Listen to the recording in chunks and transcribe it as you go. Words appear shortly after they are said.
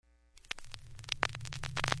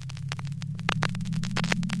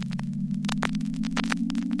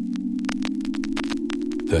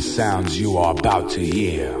The sounds you are about to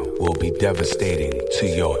hear will be devastating to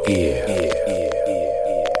your ear.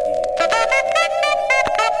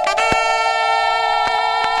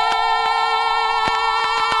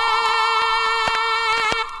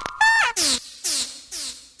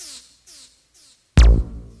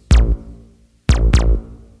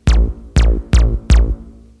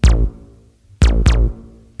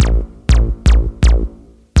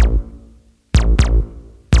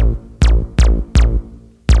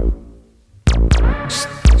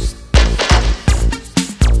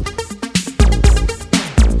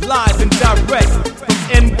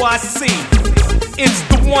 NYC, it's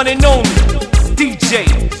the one and only DJ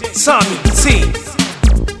Tommy T.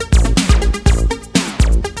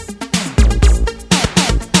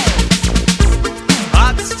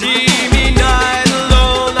 Hot steamy night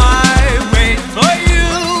alone, I wait for you.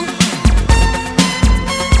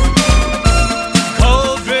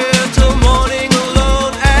 Cold winter morning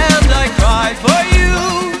alone, and I cry for you.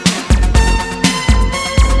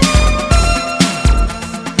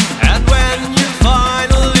 And when you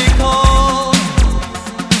finally call,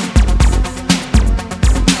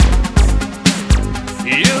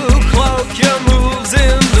 you cloak your moves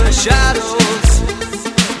in the shadows.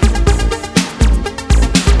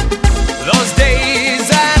 Those days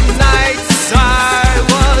and nights I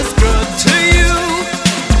was good to you.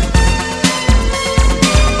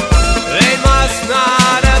 They must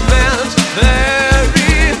not have meant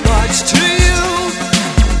very much to you.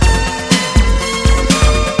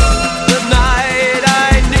 The night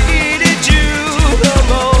I needed you the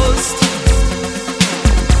most.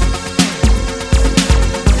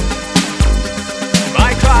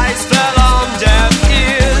 My cries fell on deaf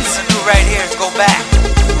ears. What we do right here is go back.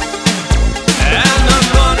 And I'm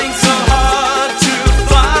running so hard to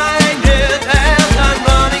find it, and I'm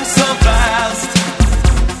running so fast.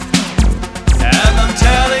 And I'm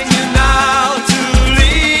telling you now to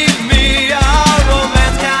leave me, our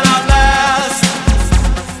romance cannot last.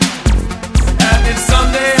 And if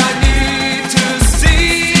someday I need to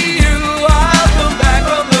see you, I'll come back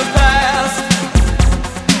from the past.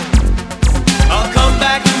 I'll come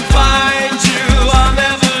back and find you, I'll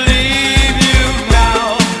never leave you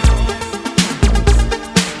now.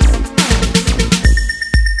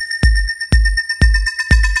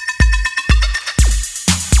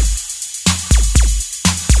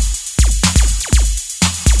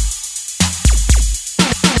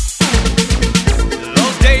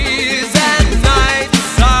 Those days and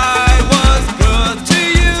nights I was good to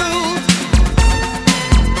you.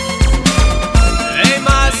 They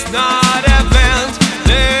must not have meant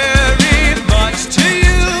very much to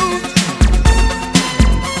you.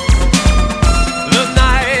 The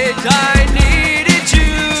night I needed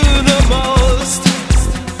you the most.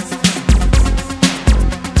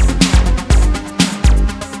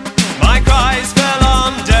 My cries fell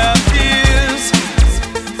on deaf ears.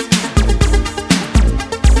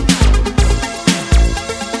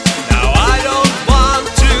 Now I don't want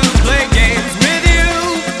to play games with you,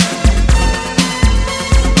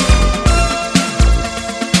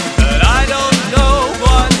 but I don't know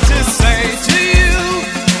what to say to you.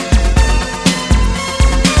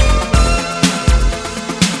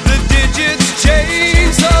 The digits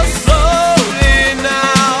change so slowly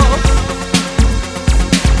now.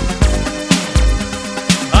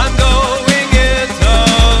 I'm going it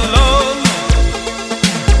alone,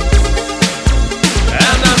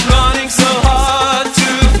 and I'm running so hard to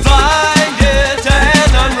find it,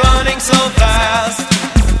 and I'm running so fast.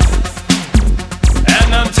 And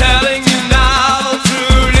I'm telling you now to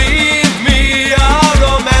leave me, our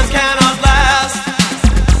romance cannot last.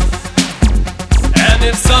 And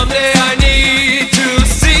if someday I need to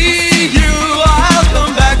see you, I'll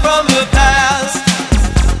come back from the past.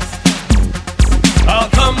 I'll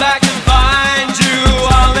come back and find you,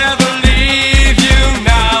 I'll never leave you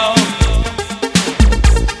now.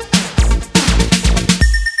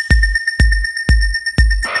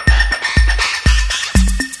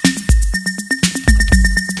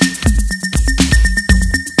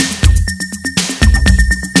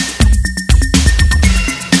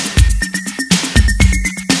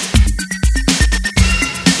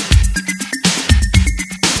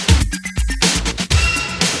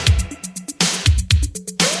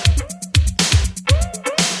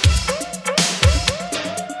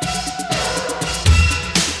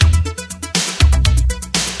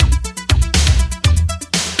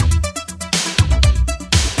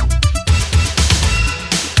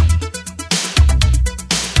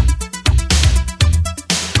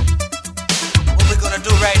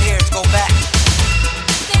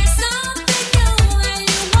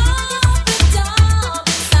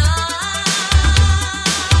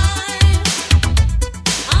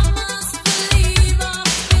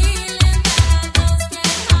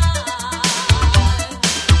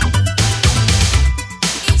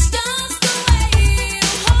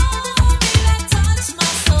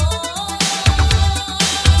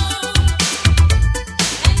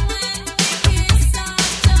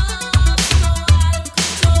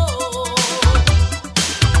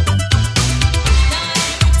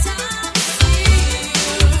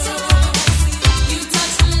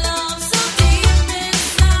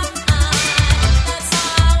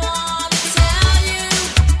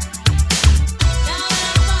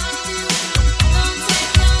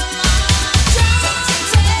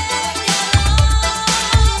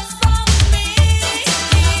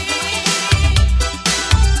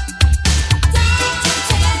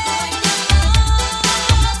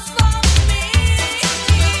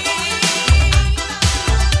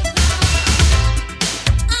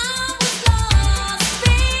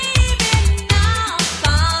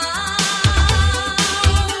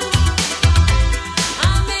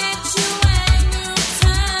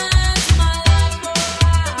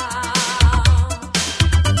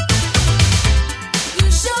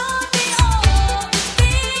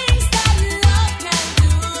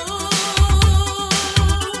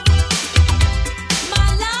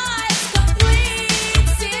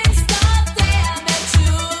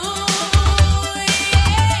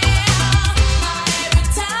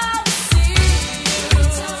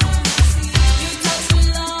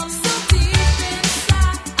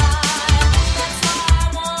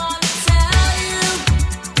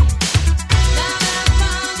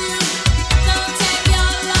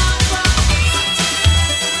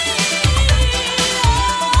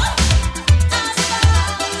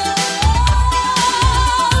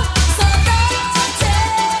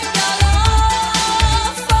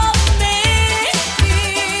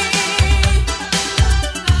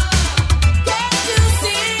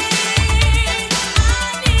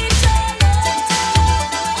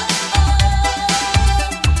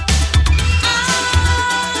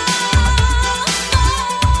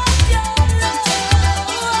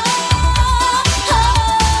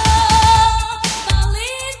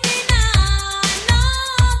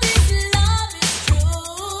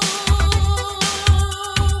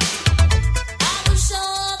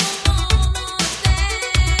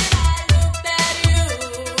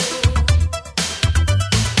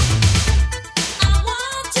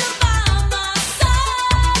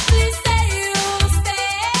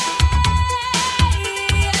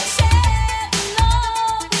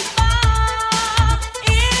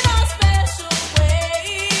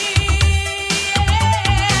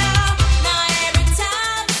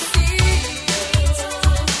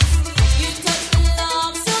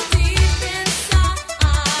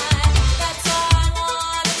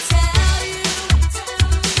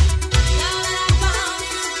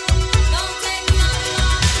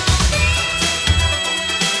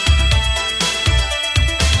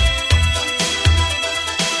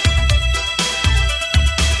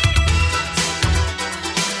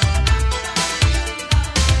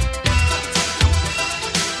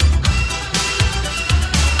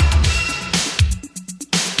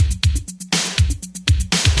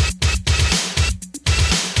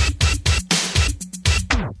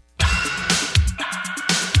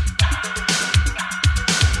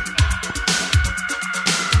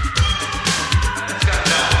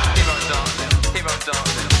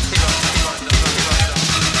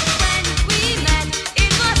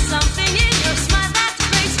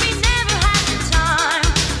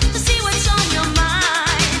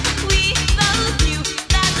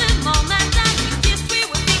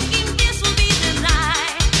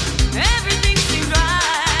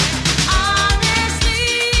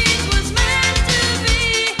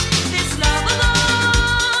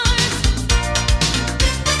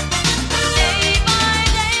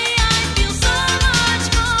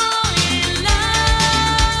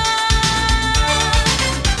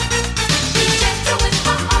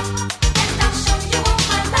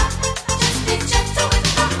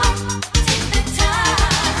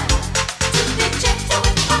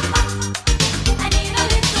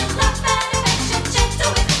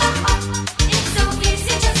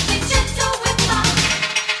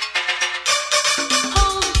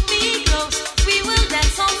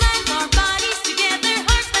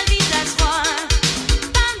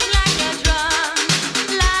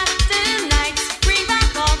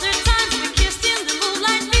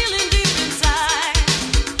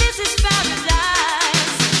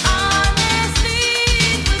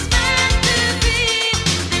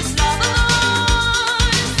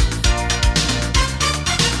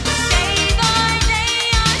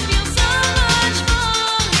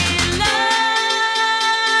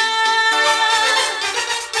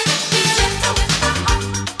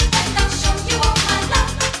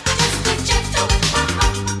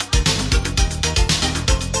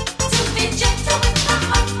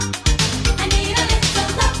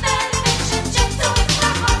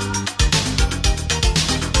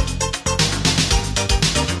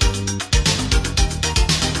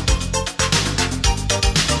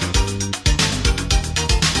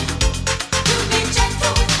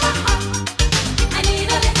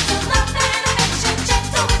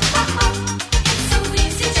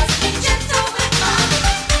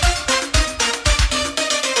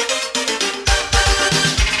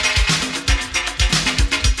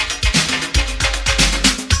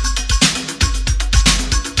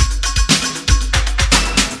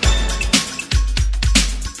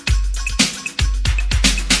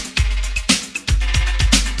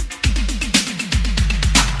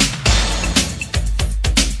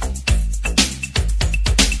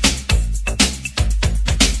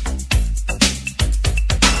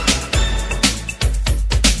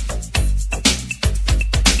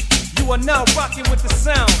 now rocking with the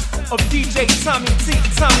sound of DJ Tommy T,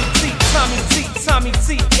 Tommy T, Tommy T, Tommy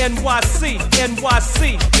T, NYC,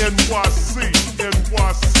 NYC, NYC,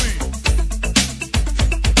 NYC.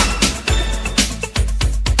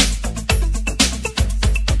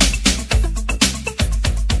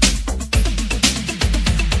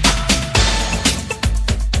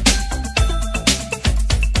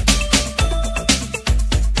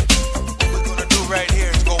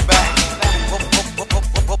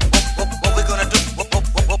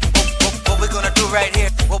 Right here,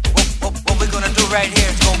 what we're gonna do right here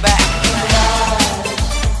is go back.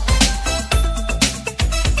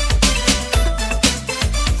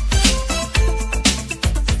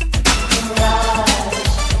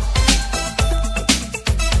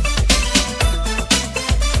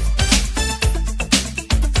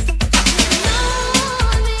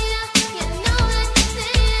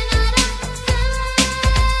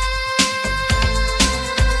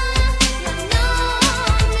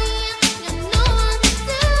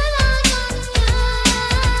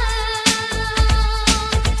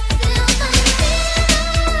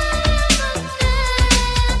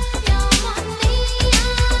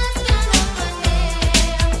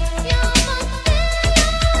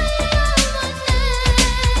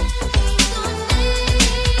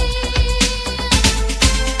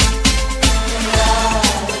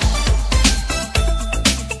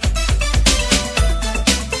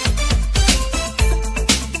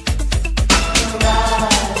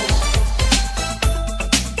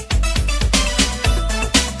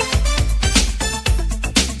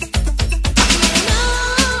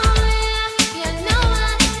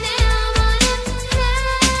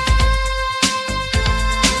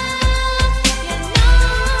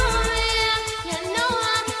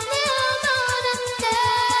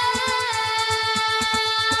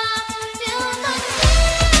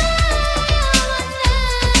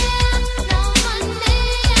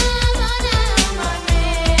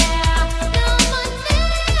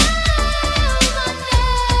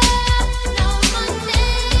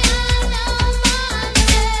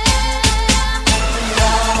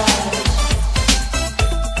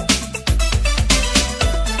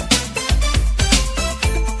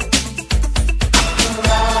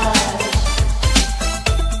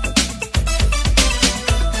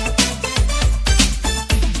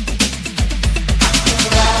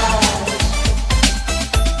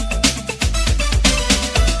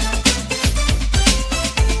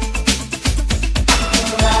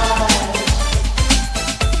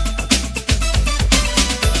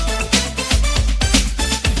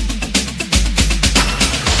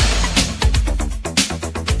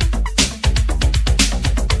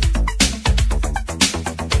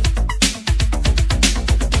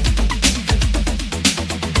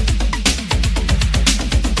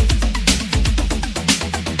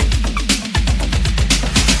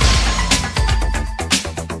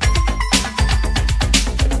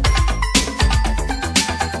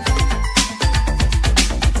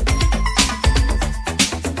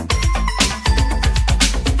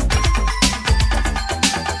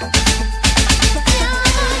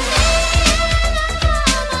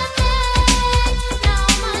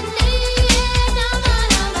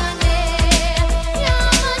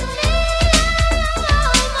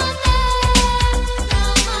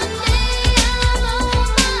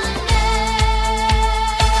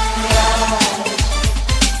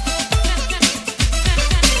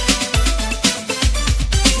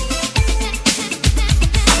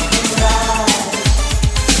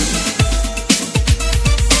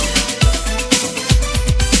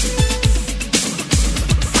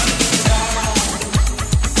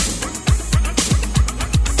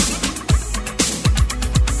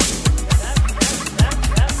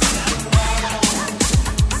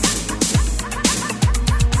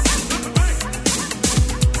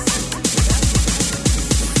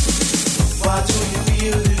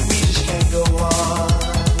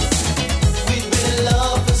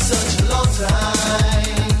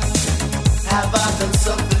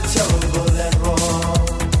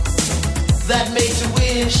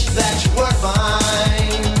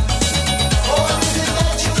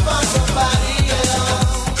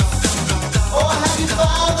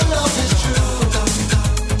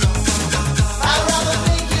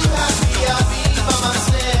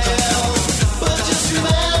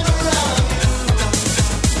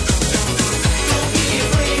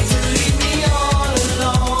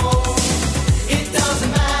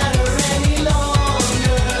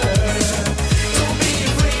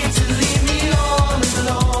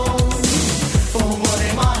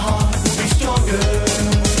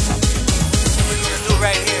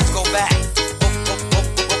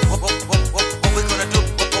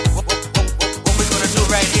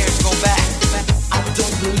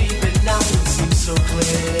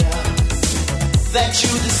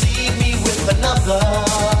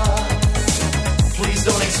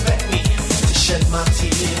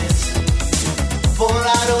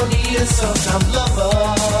 sometime lover.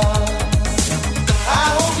 I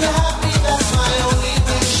hope you're happy, that's my only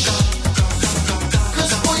wish.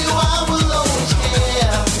 'Cause for you I will always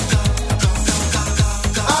care.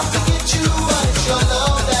 I forget you, but it's your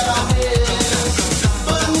love that I miss.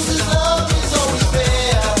 But whose love is always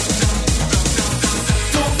fair.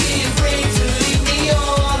 Don't be afraid to leave me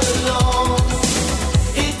all alone.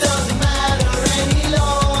 It doesn't matter any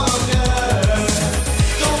longer.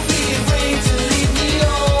 Don't be afraid to leave me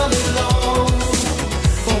all alone.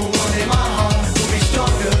 For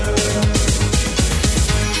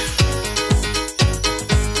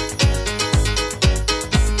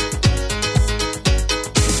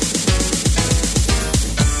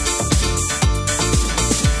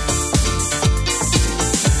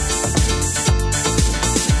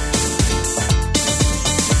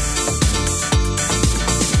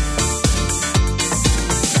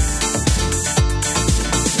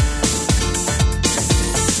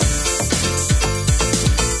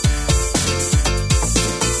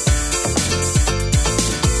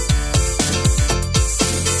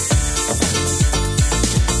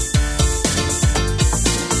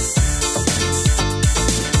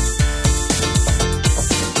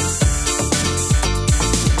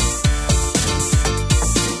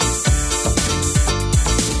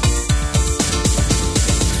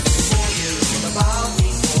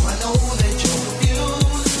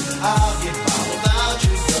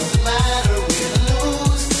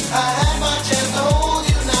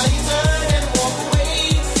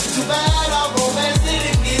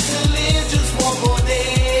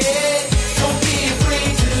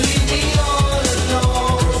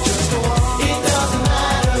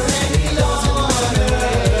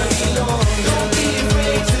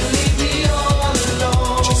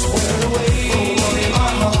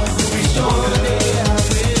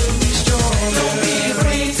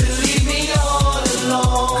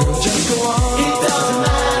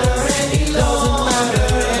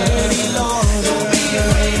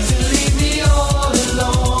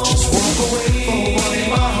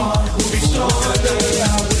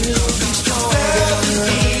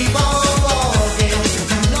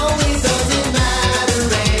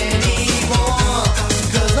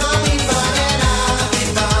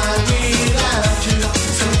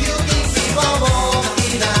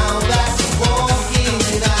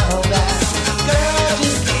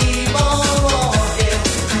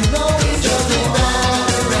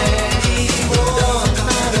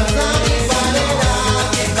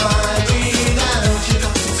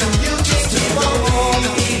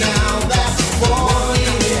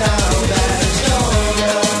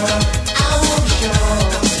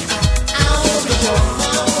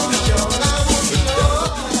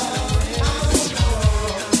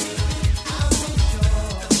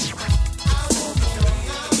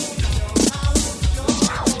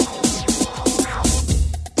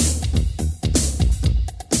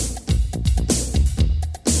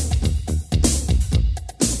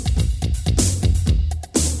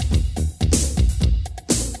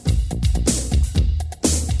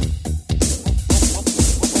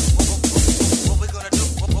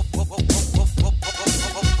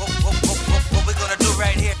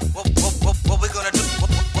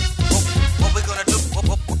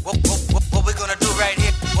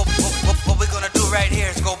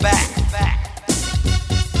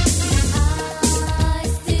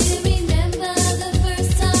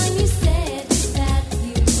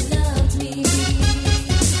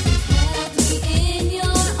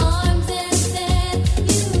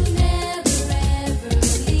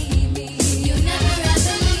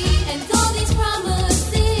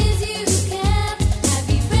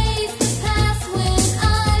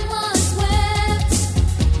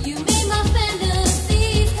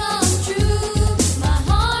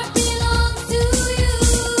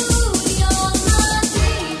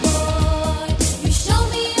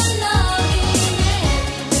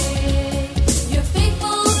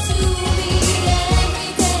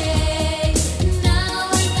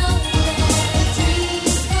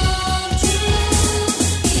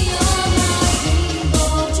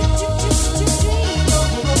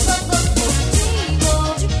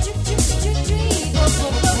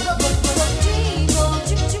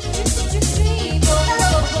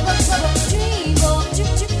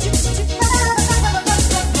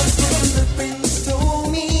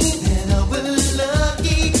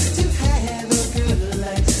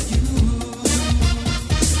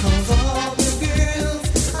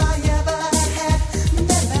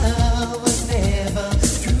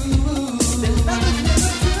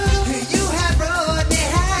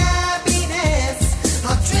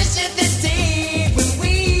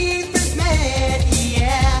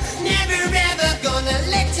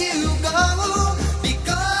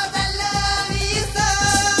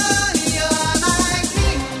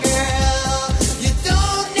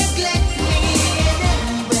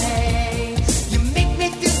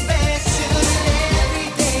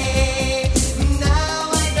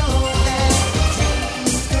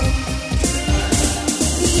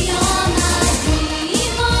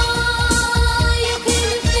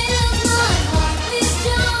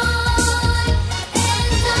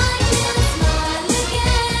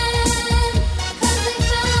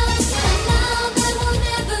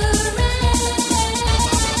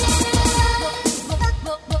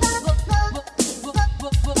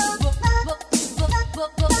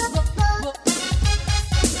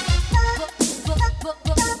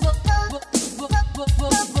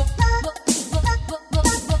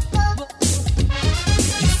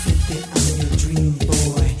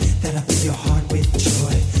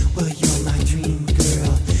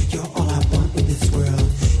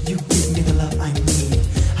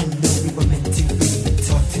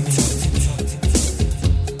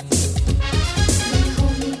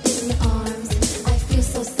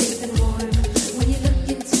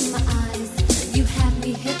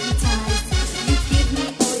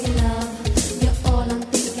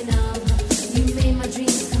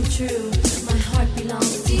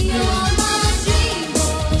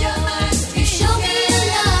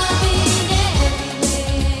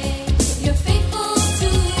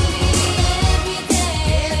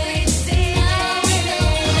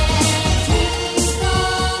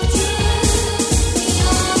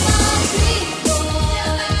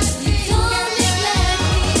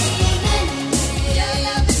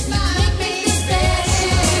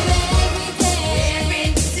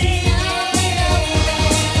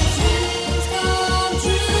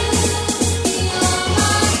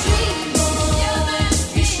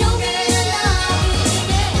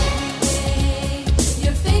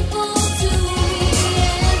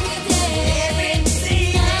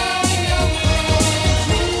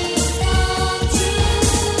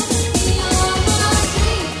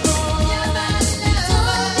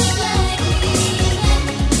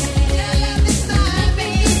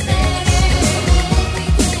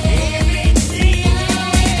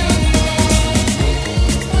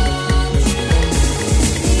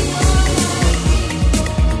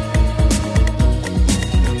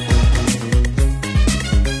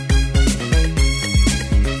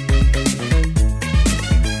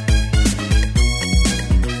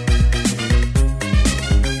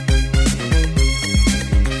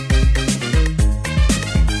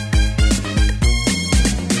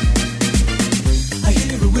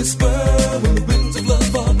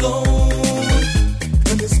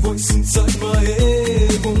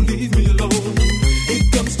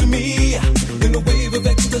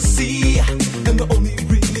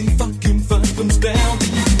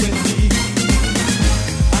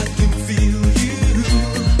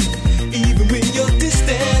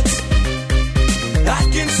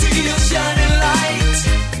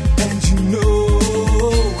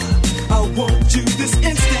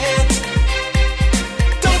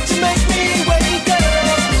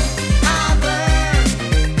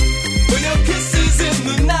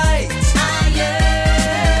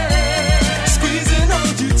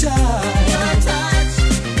tight. Your touch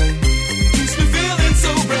keeps me feeling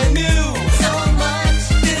so brand new. So much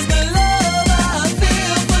is the love I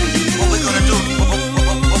feel for you. What we gonna do?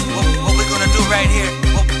 What we gonna do right here?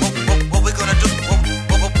 What we gonna do?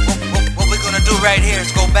 What we gonna do right here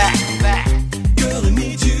is go back. Girl, I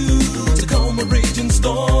need you to calm a raging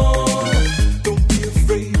storm. Don't be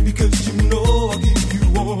afraid because you know I'll give you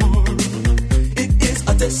warm. It is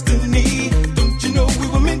our destiny. Don't you know we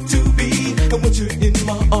were meant to be? And once you're in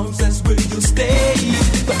my arms, that's where you'll stay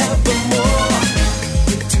forevermore.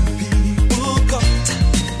 We're two people caught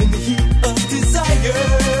in the heat of desire.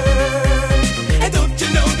 And don't you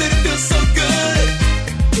know that it feels so good?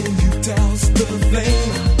 Can you douse the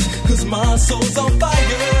flame? 'Cause my soul's on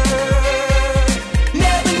fire.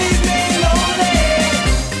 Never leave me lonely.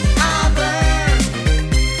 I burn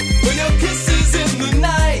for your kisses in the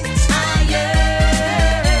night. I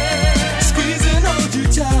yearn. Squeeze and hold you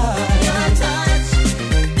tight. Your touch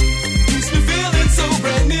keeps me feeling so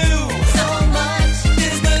brand new. So much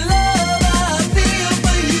is the love I feel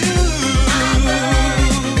for you. I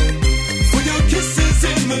burn for your kisses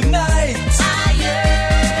in the night. I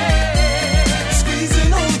yearn. Squeeze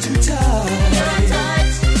and hold you tight. Your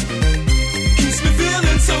touch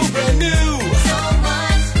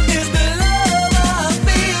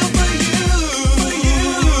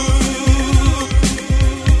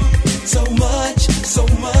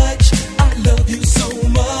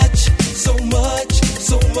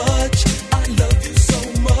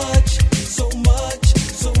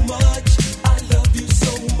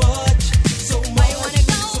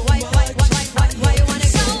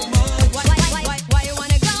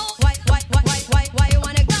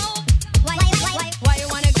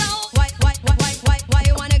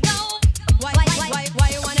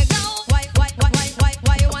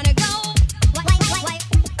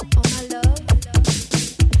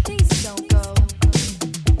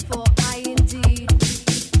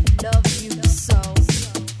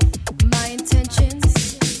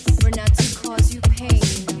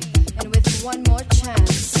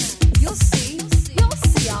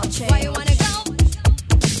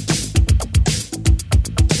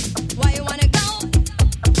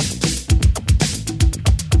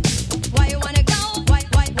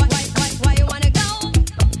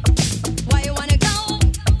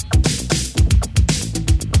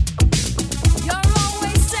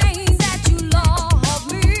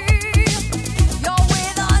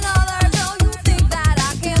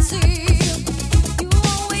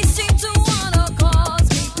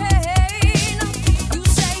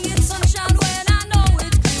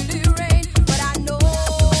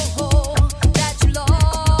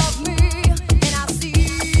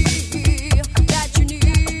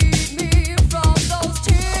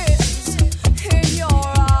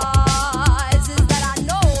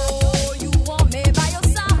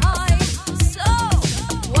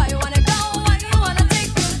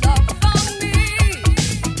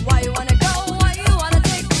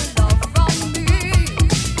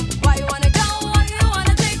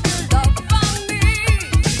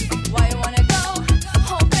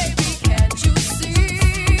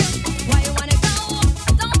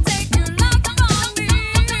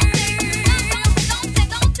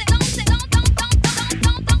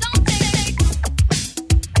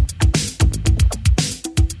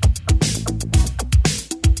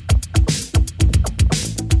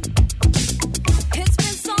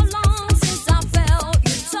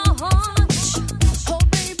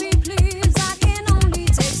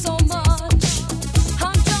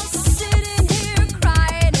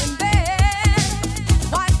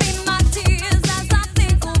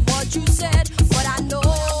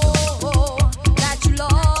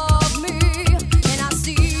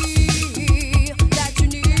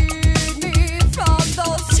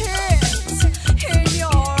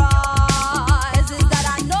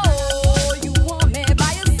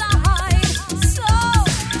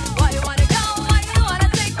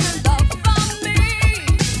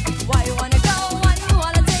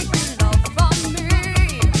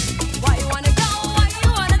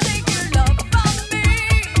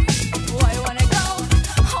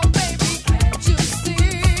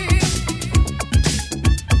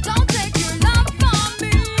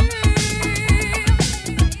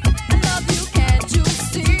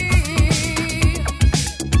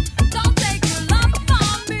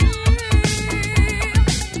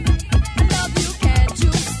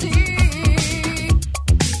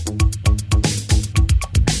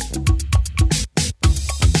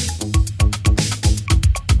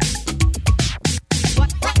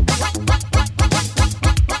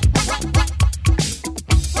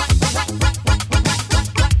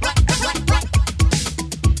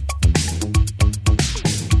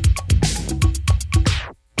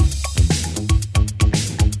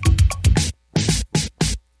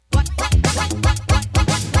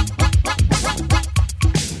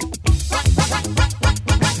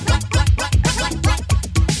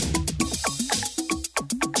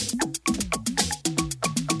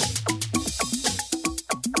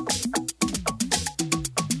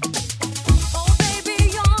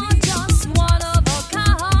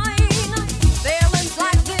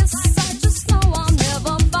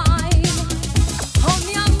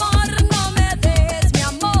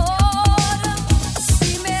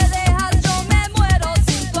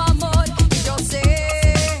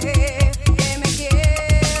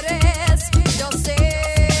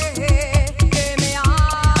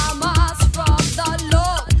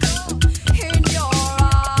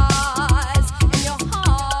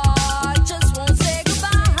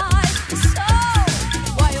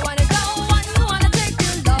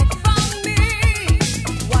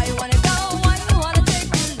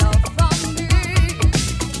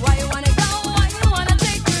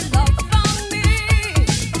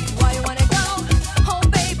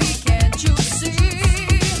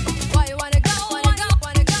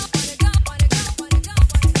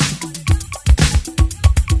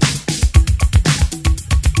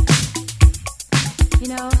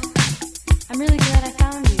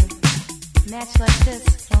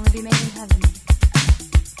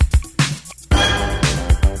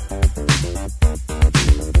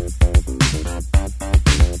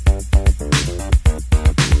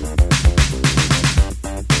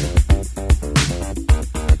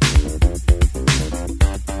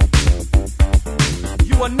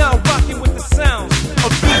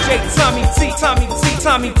Tommy T, Tommy T,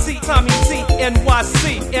 Tommy T, Tommy T,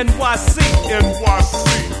 NYC, NYC,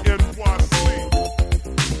 NYC, NYC.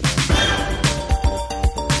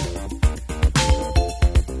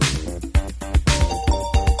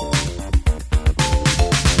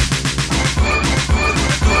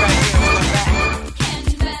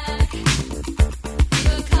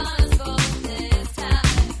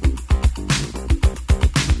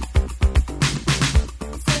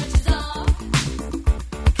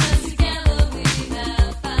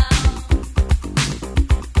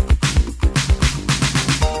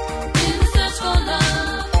 In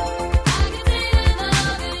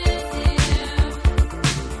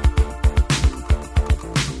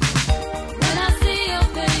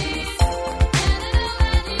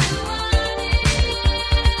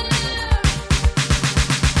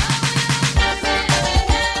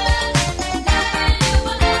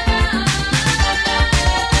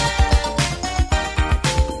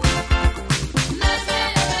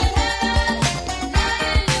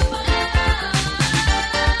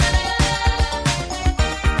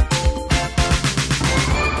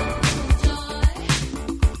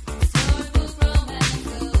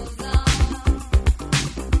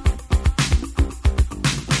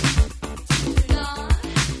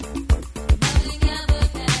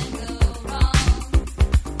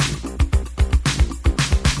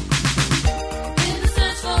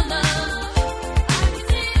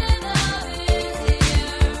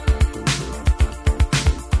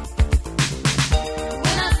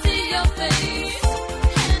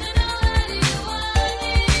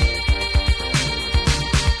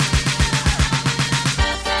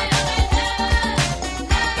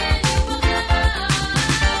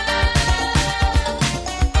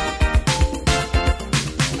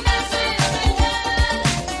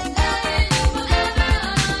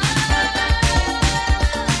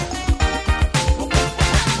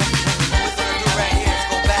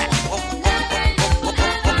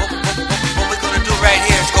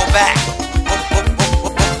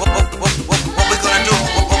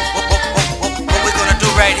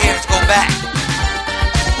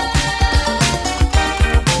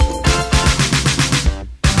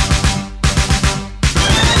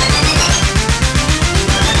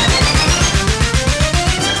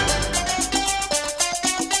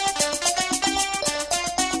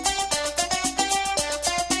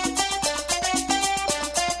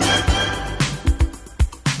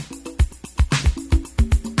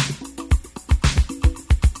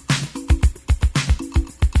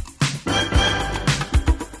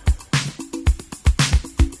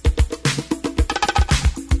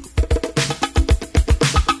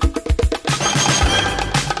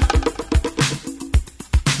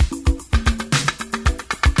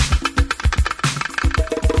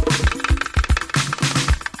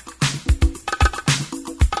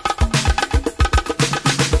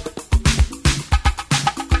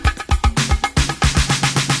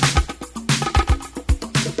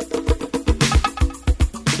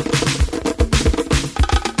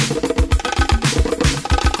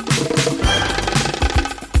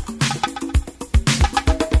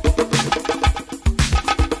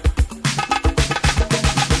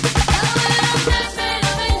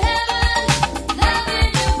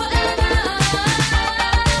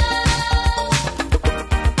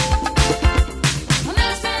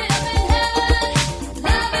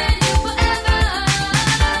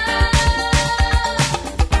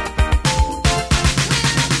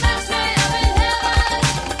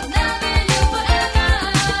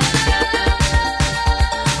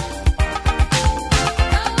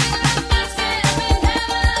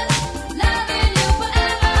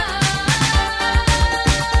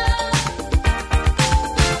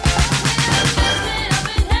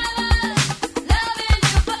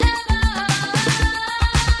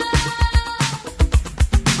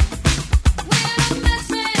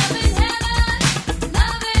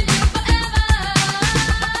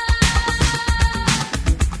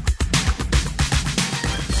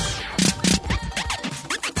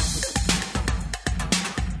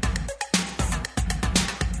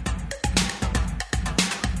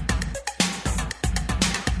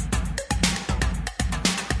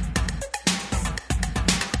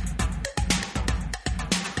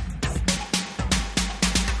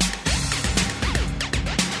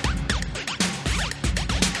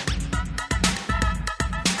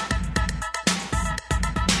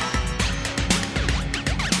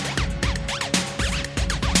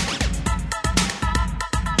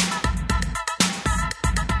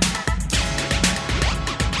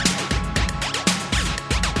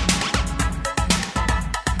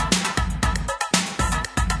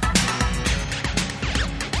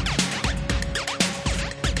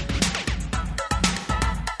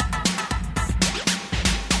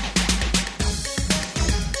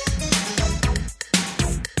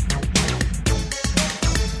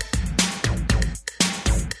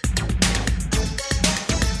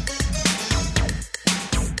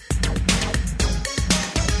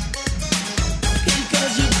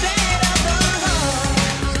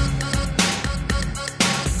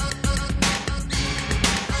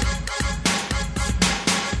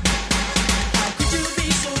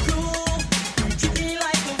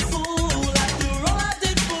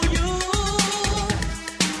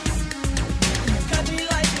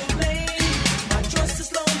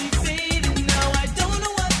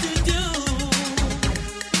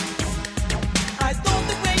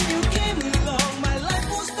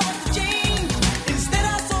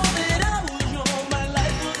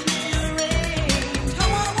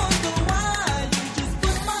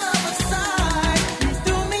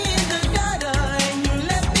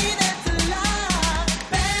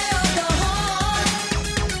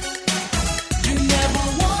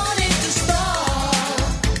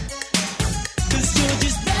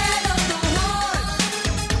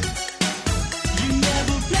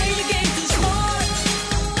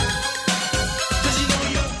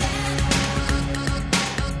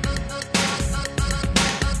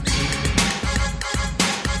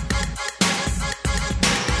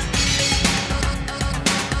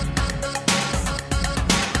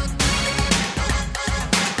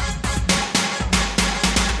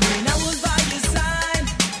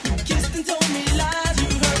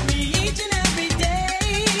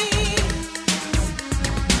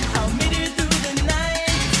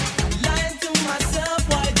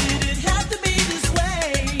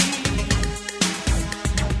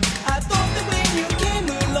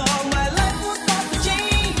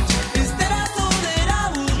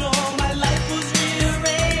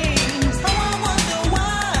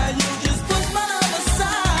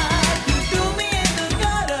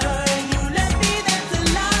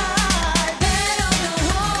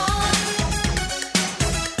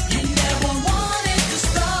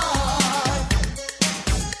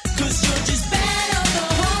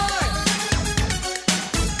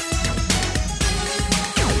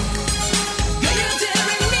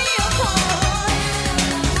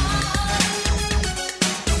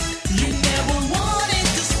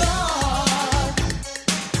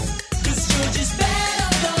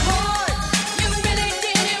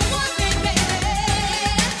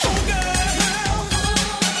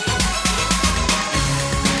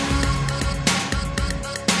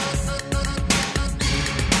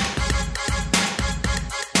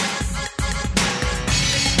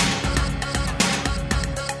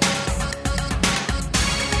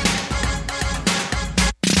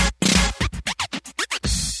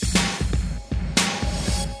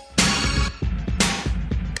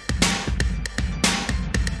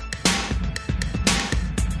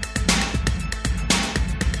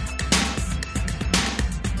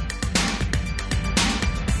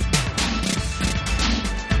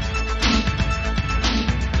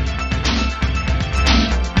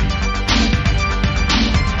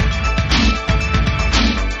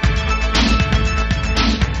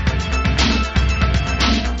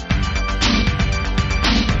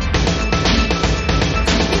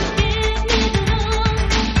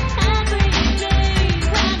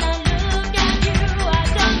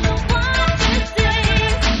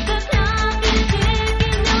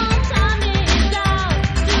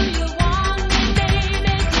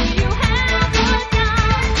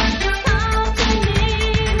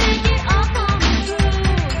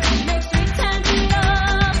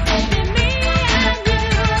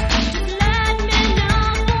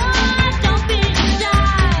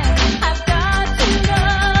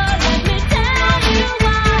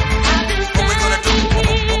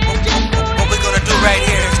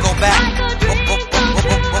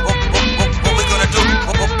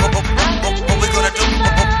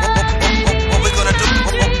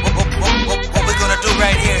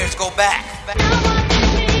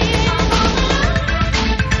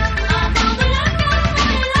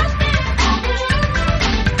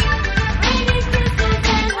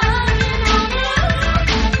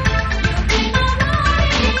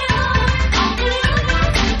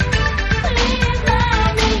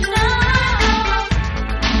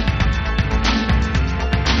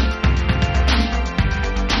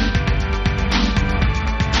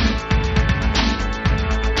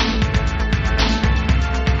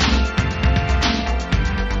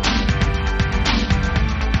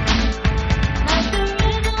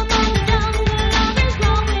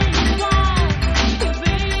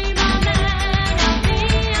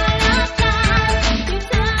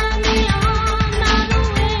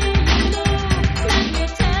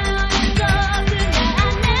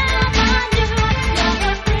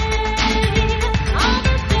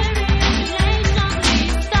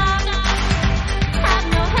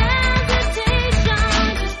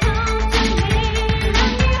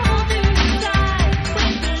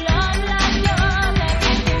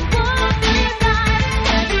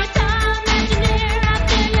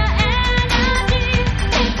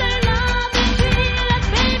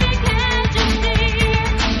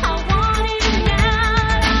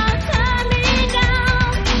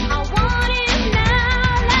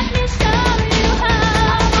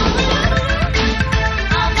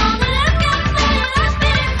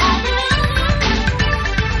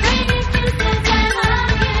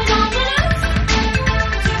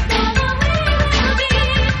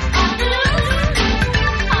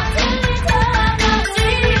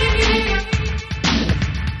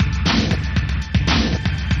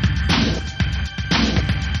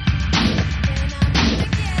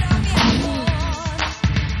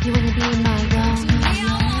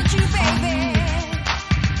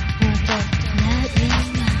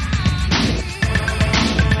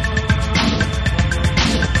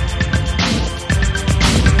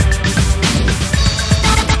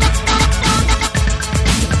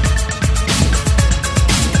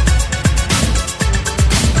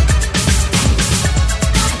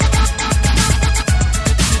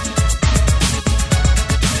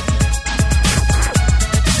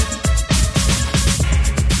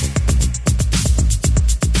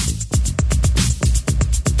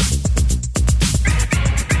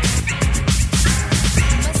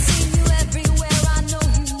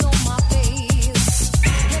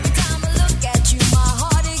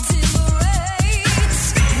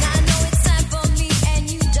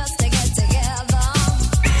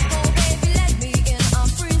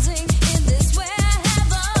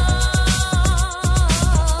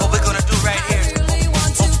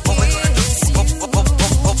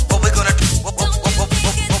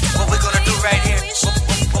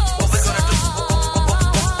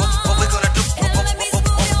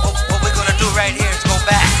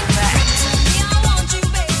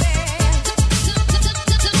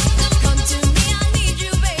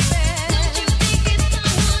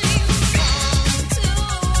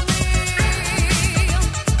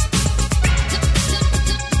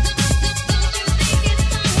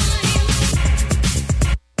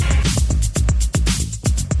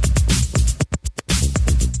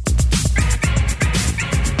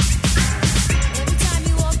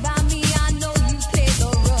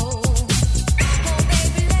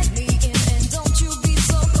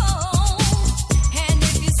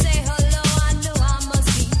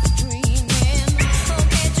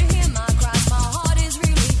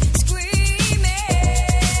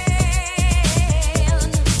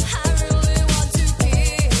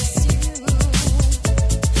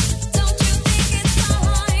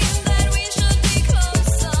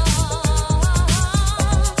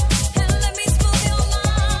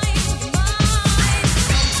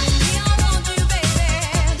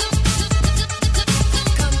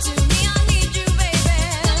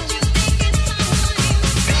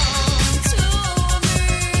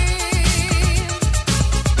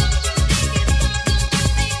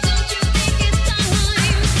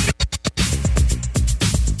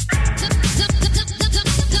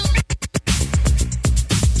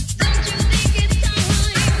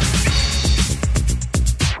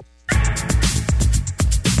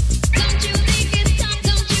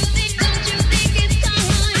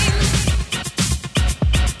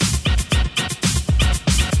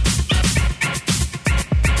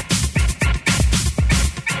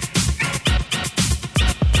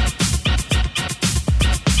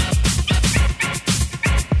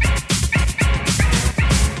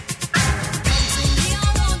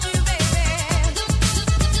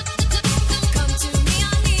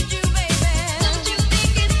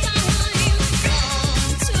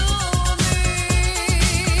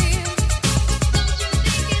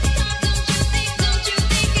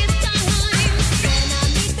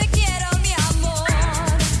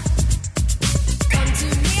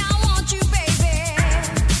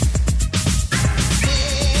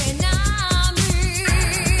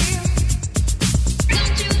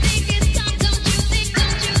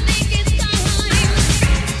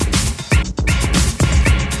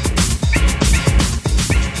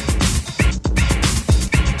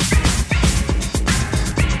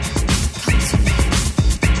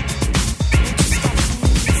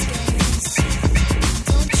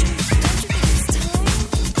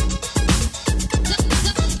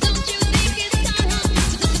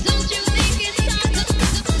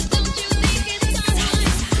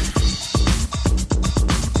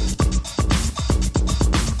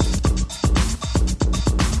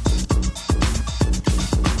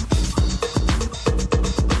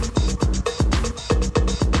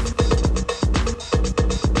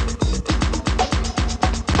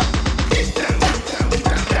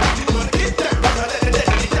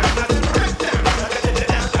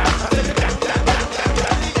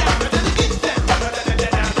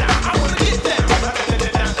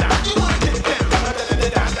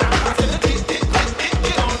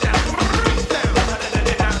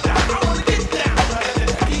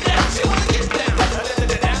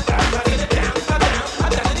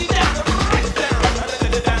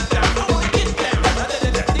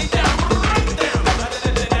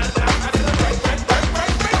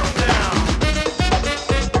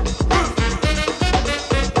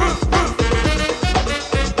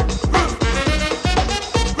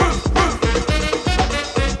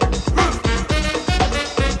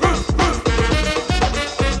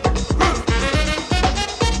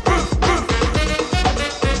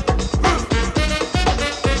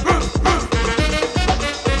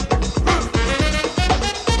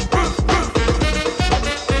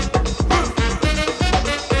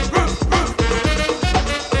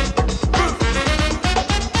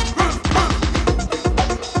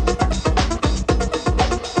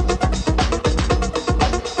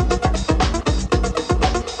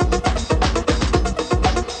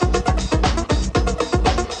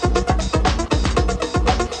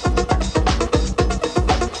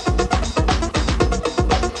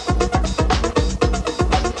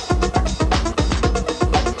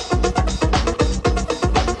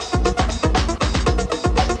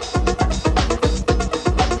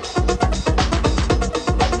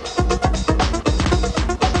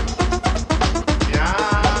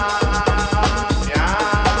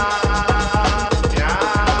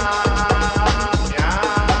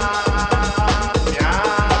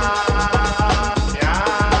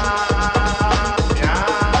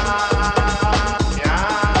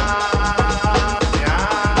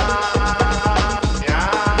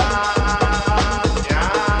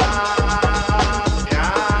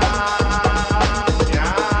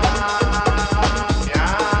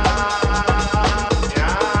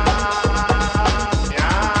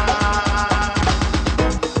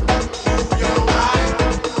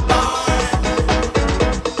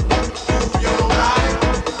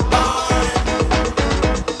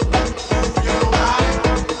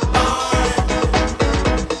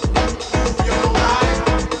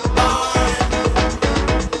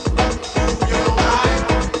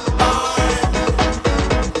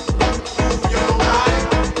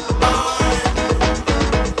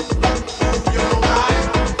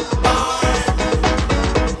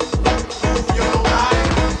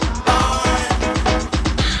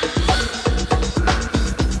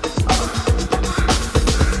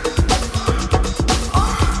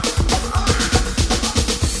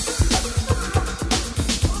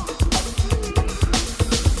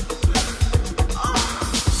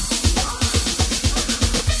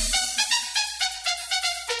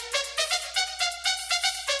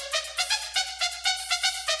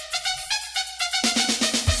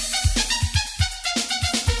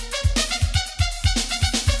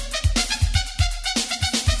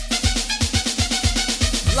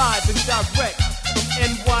live and direct from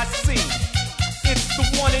NYC. It's the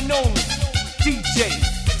one and only DJ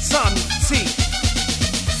Tommy T.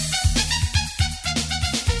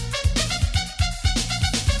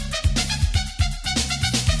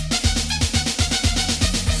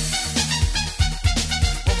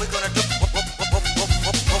 What we gonna do?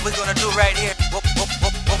 What we gonna do right here? What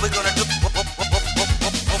we gonna do?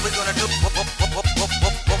 What we gonna do?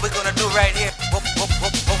 What we gonna do right here? What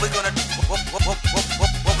we gonna do?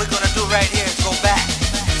 What we gonna do right here? Go back.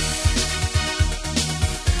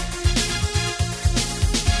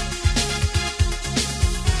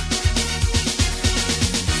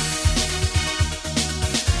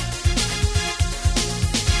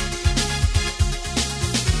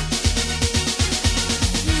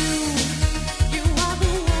 You are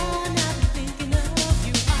the one I've been thinking of.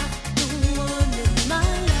 You are the one in my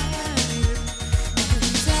life.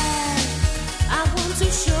 I want to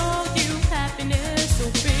show you happiness, so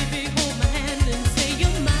baby, hold my hand and say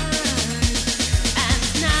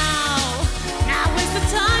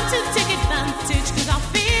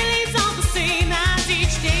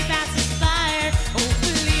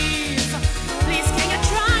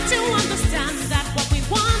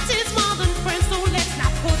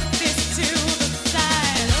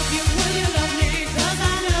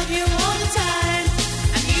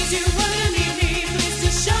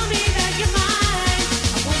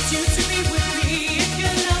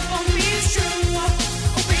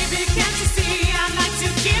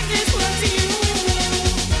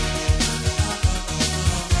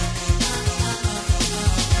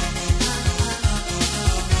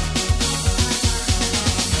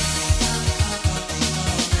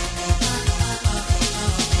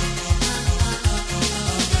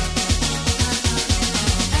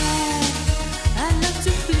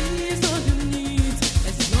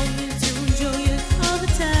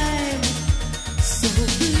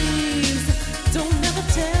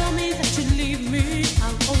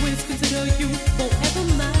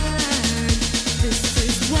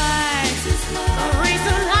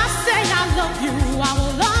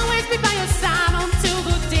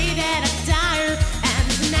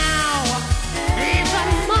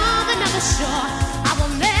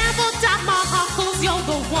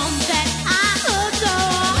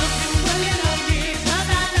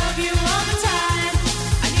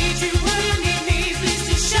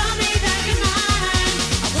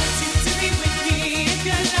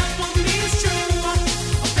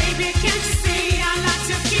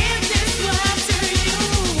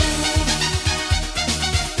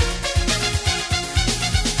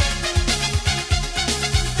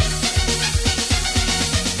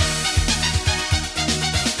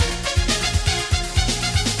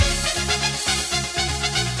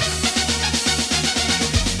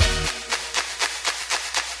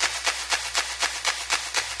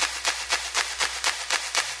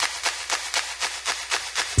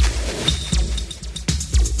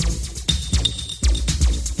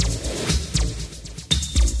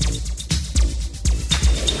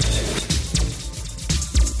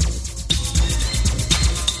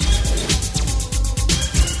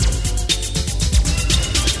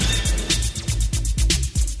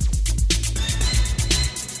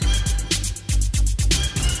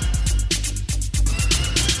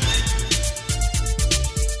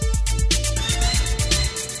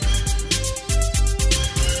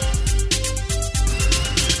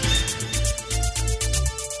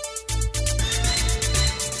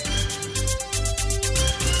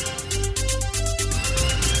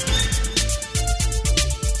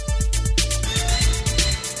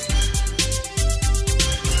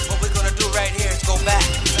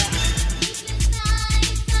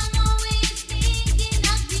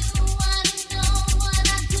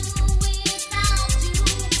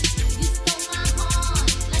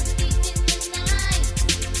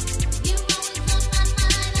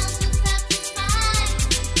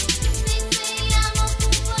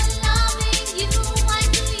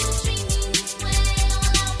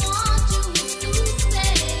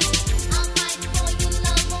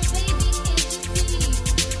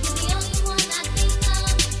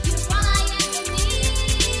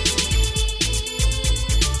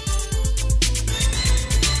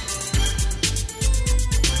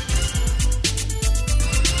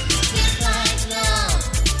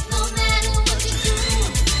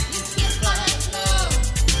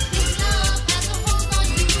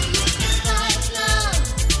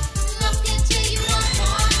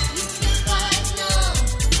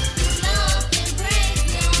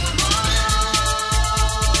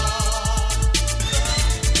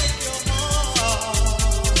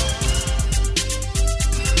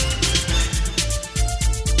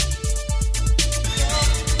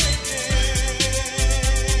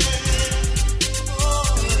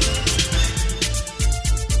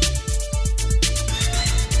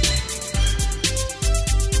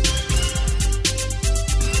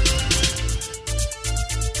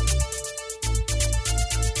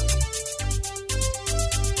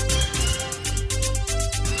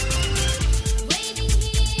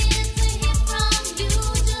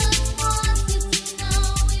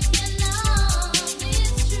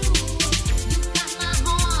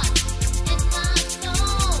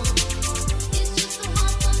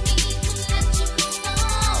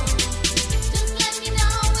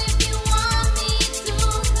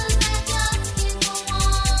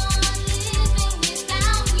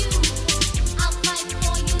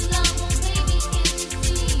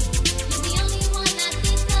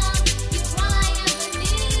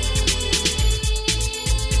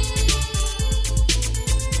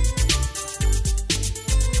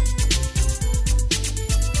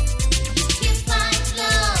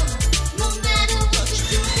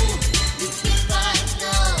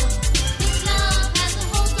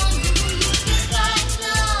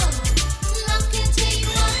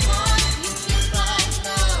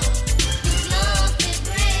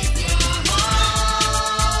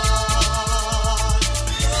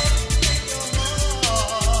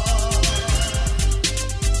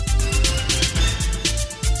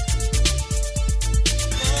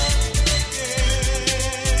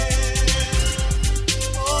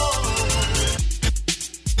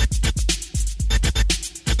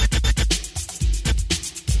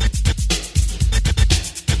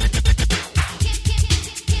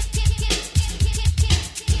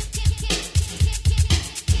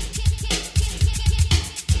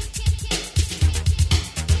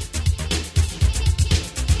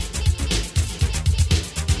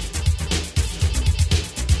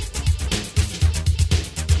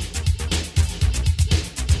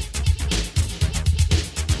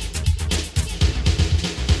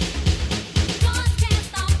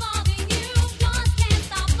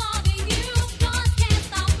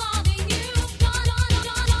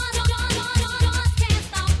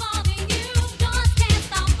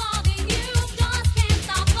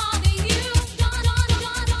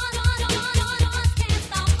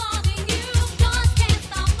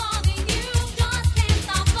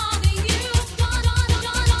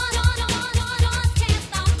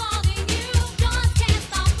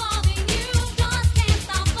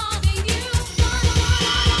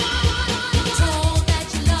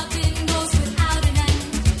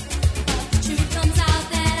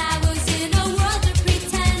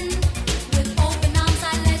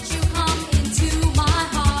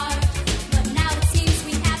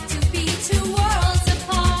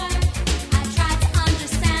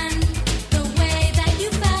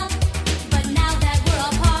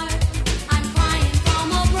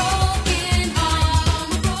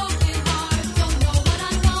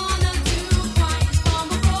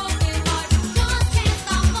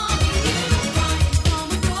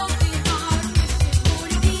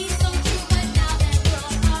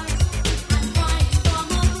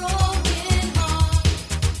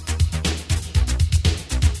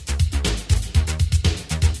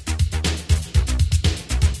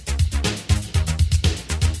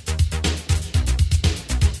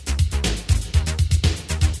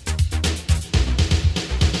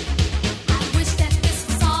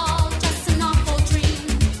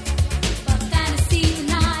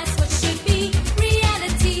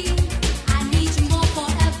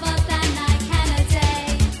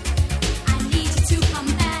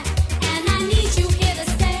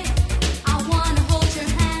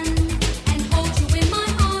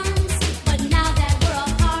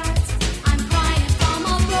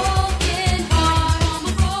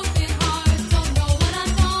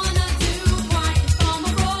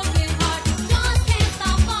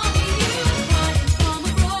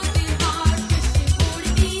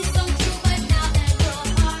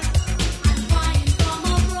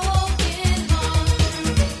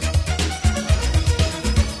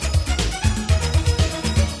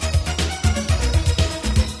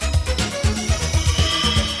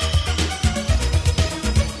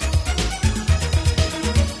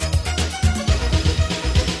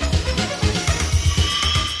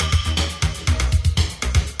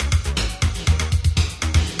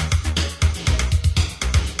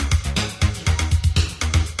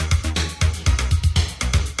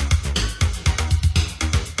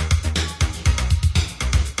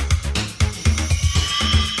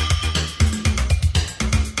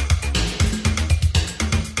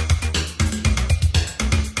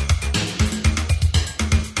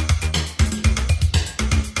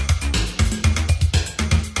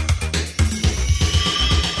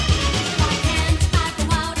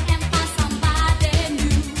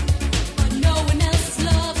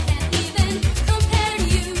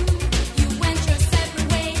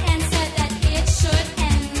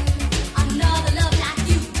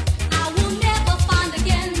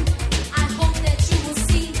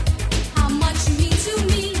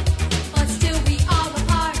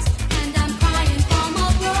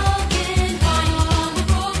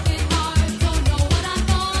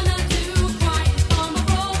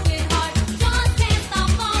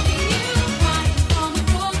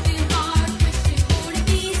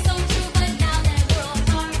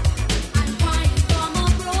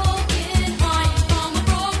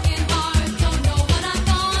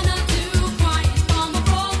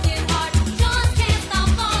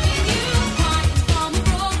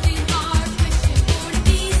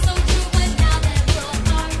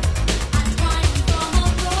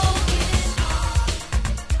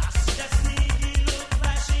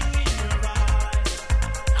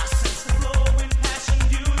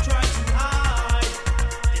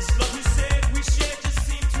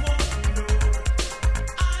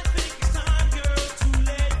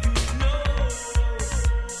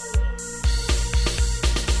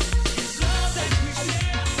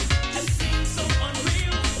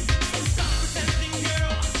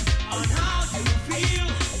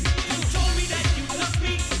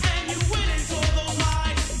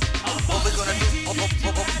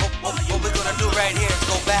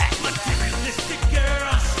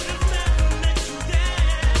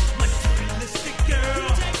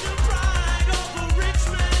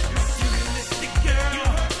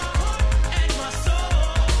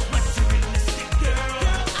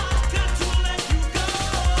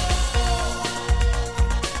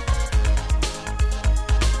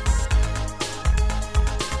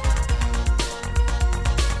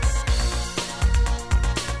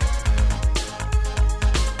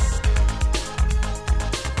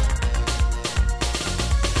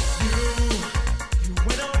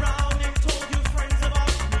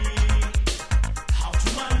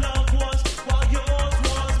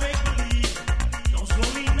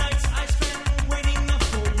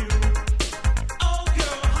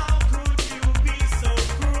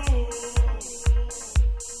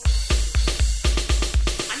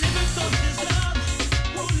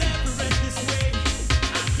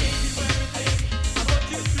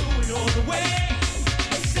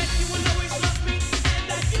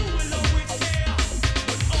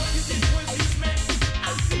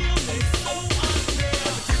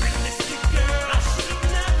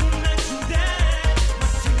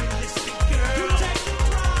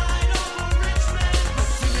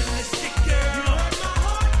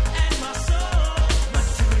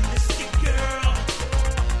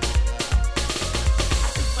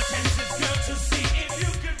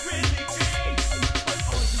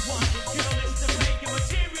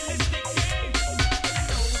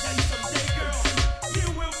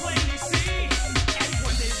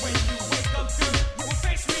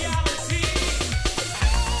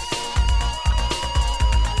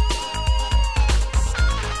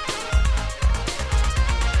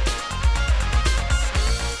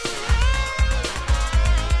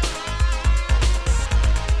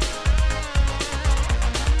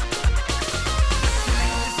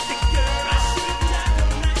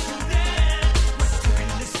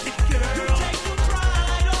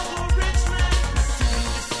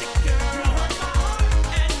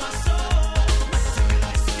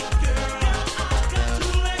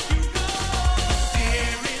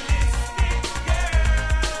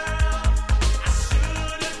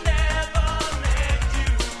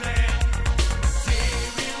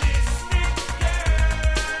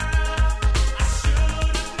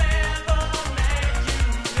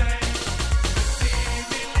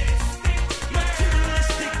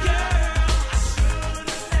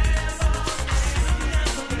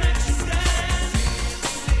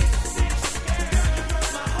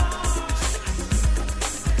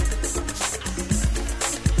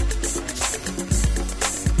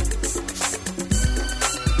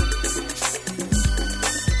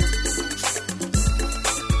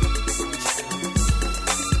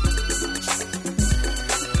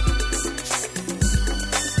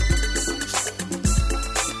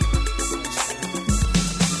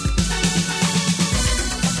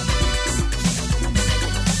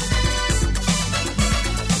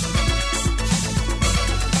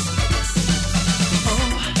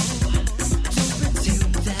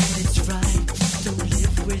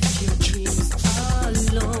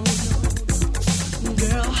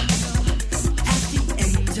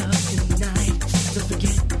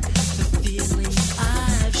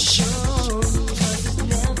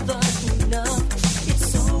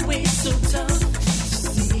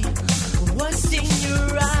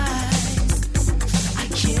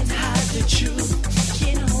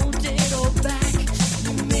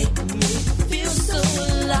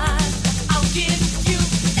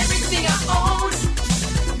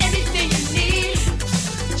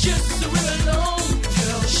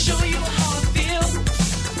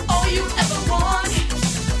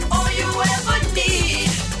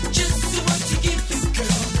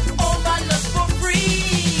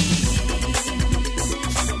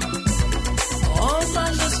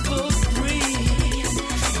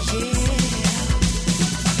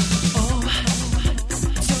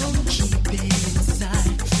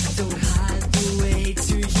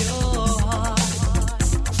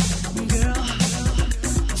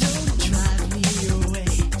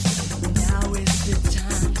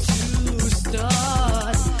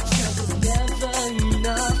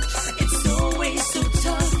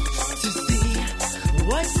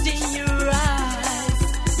in your eyes.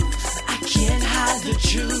 I can't hide the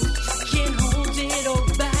truth, can't hold it all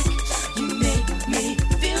back. You make me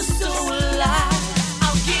feel so alive.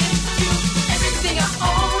 I'll give you everything I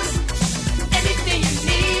own, anything you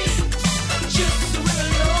need. Just so we're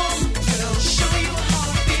alone, girl. Show you how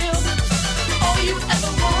I feel. All you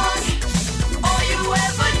ever want, all you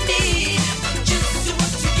ever need. Just do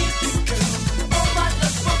what to give you, girl. All my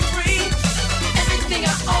love for free. Everything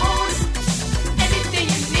I own, anything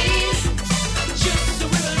you need. Just so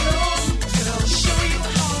we're alone, girl. Show you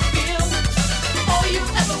how I feel. All you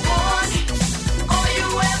ever want, all you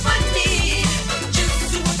ever need. Just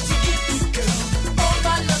do what to give you, girl. All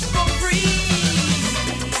my love for free.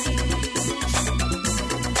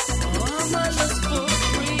 All my love for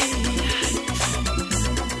free.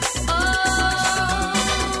 Oh,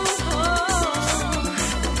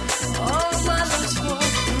 all my love's for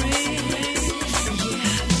free.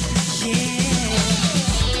 Yeah, yeah.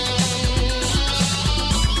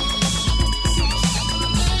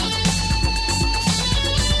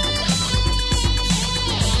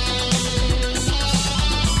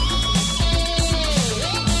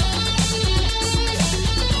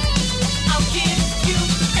 I'll give you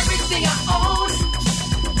everything I own,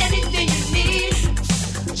 anything you need.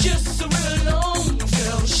 Just so we're alone,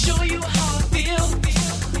 girl. Show you how I feel.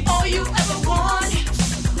 All you ever want,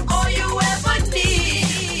 all you ever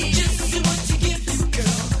need. Just do what to give you,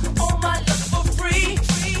 girl. All my love for free.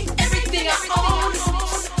 Everything I own,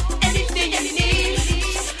 anything you need.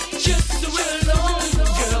 Just so we're alone,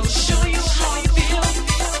 girl. Show you how I feel.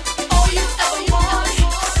 All you ever want,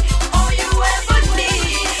 all you ever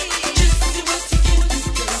need. Just do what to give you,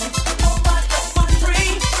 girl. All my love for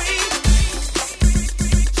free.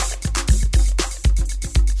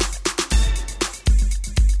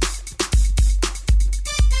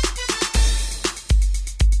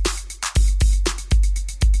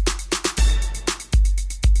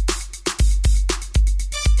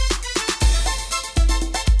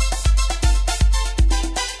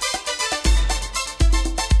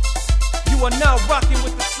 You are now rocking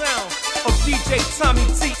with the sound of DJ Tommy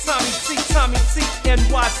T, Tommy T, Tommy T,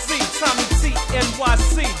 NYC, Tommy T,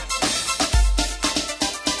 NYC.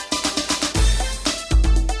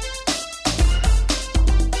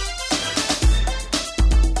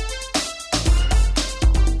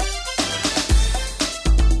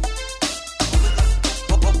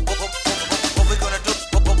 What we gonna do?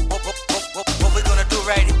 What we gonna do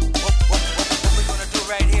right here? What we gonna do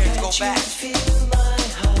right here is go Can't you back. feel my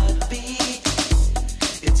heartbeat?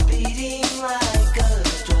 It's beating like a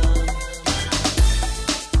drum.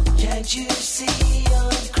 Can't you see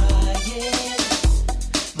I'm crying?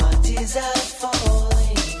 My tears are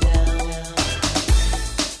falling down.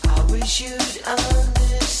 I wish you'd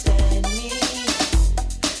understand me.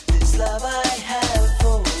 This love I have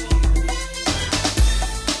for you.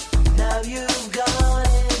 Now you've gone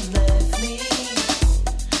and left me.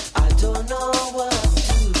 I don't know what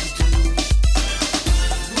to do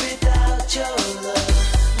without your love,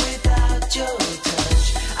 without your touch.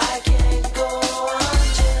 I can't go on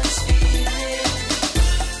just feeling.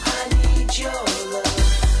 I need your love.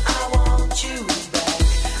 I want you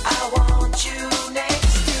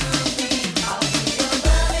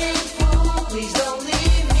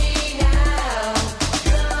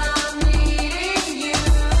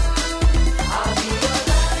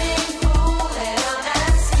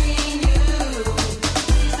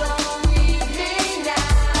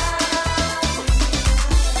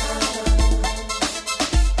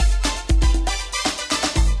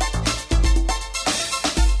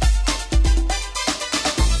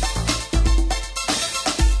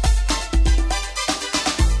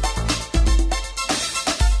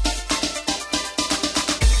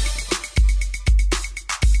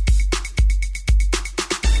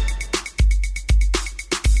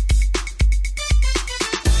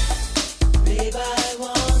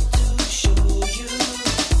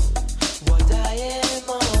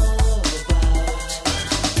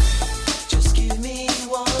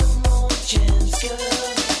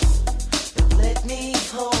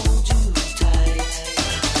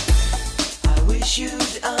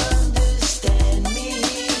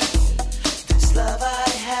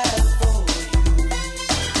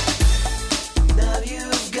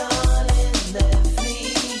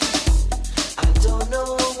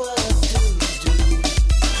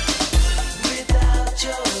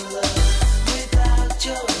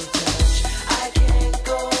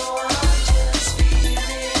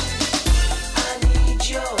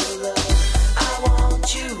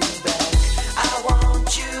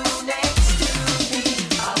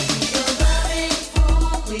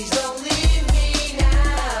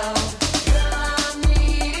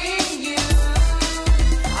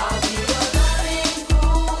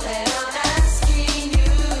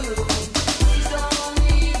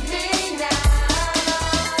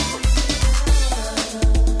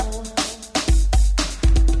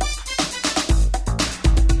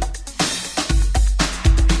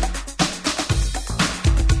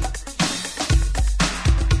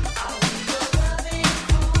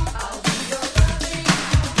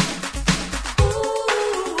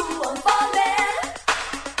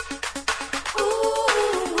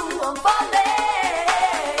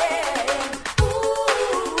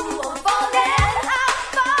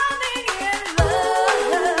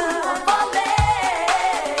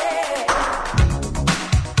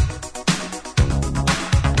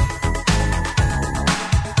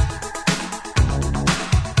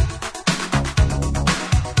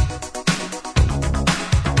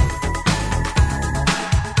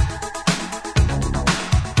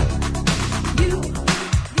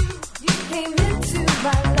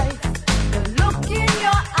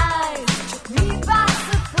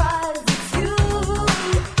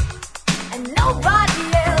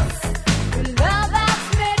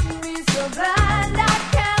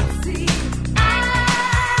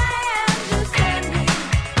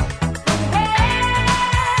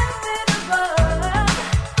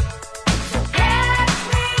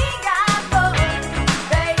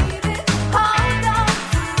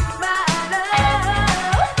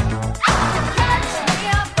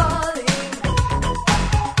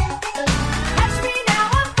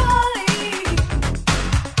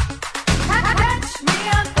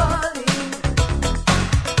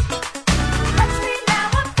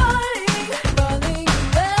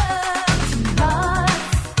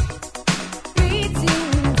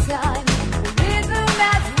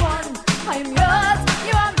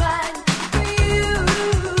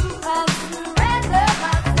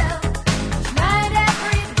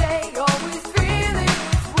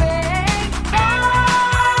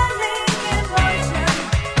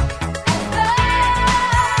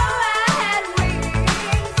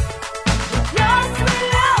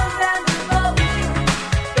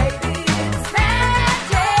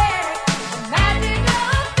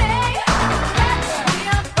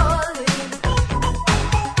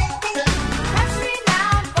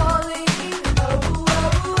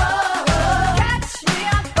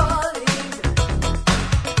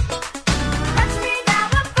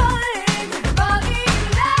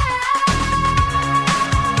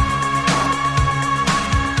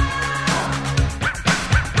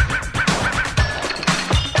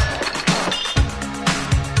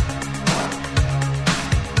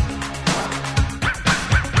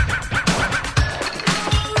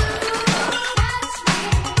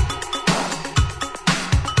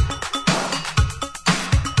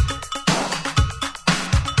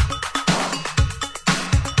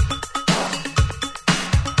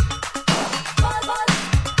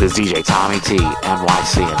This is DJ Tommy T,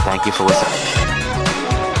 NYC, and thank you for listening.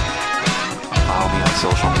 Follow me on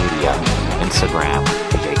social media, Instagram,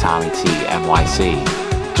 DJ Tommy T,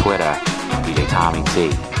 NYC, Twitter, DJ Tommy T,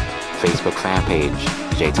 Facebook fan page,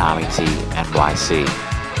 DJ Tommy T, NYC.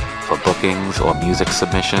 For bookings or music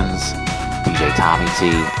submissions, DJ Tommy T,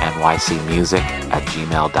 NYC Music at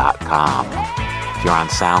gmail.com. If you're on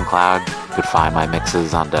SoundCloud, you could find my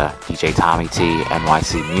mixes under DJ Tommy T,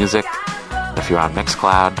 NYC Music. If you're on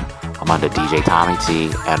Mixcloud, I'm under DJ Tommy T,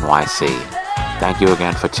 NYC. Thank you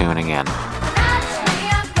again for tuning in.